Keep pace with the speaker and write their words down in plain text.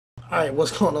Alright,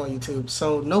 what's going on YouTube?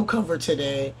 So no cover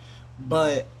today,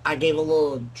 but I gave a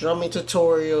little drumming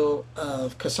tutorial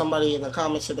of, because somebody in the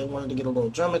comments said they wanted to get a little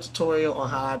drumming tutorial on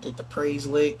how I did the praise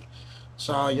lick.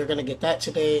 So you're going to get that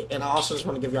today, and I also just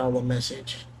want to give y'all a little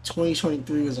message.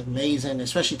 2023 was amazing,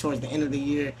 especially towards the end of the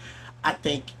year. I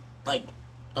think, like,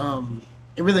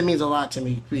 it really means a lot to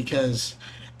me because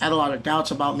I had a lot of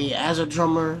doubts about me as a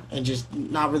drummer and just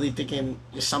not really thinking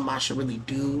it's something I should really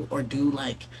do or do,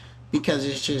 like, because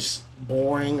it's just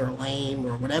boring or lame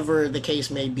or whatever the case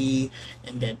may be,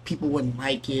 and that people wouldn't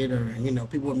like it, or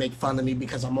people would make fun of me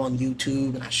because I'm on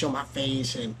YouTube and I show my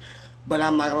face. And but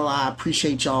I'm not gonna lie, I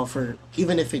appreciate y'all for,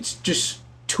 even if it's just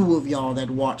two of y'all that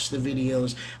watch the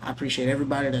videos. I appreciate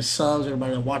everybody that subs,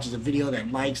 everybody that watches the video,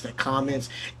 that likes, that comments.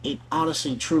 It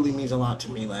honestly truly means a lot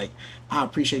to me. Like, I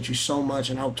appreciate you so much,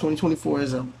 and I hope 2024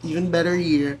 is an even better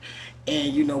year.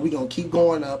 And we're gonna keep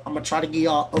going up. I'm gonna try to get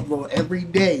y'all upload every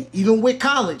day, even with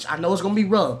college. I know it's gonna be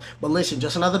rough, but listen,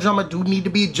 just another drummer do need to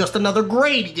be just another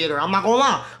grade getter. I'm not gonna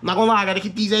lie. I gotta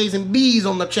keep these A's and B's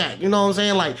on the track. You know what I'm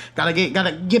saying? Like, gotta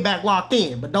get back locked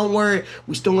in. But don't worry,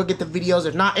 we still gonna get the videos.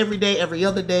 If not every day, every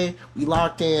other day. We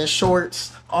locked in,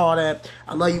 shorts, all that.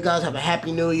 I love you guys. Have a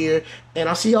happy new year, and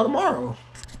I'll see y'all tomorrow.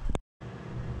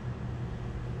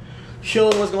 Yo,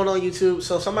 what's going on YouTube?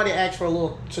 So somebody asked for a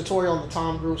little tutorial on the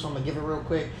tom group, so I'm gonna give it real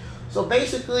quick. So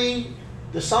basically,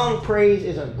 the song Praise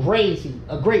is a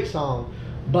great song,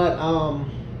 but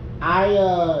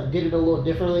I did it a little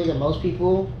differently than most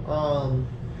people.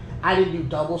 I didn't do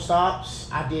double stops.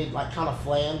 I did like kind of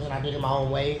flams, and I did it my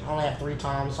own way. I only have 3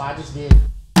 times, so I just did.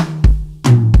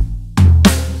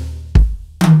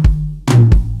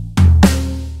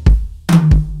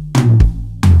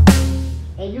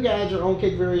 And you can add your own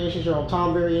kick variations, your own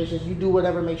tom variations. You do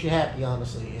whatever makes you happy,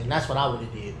 honestly. And that's what I would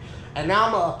have did. And now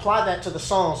I'm going to apply that to the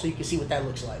song so you can see what that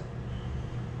looks like.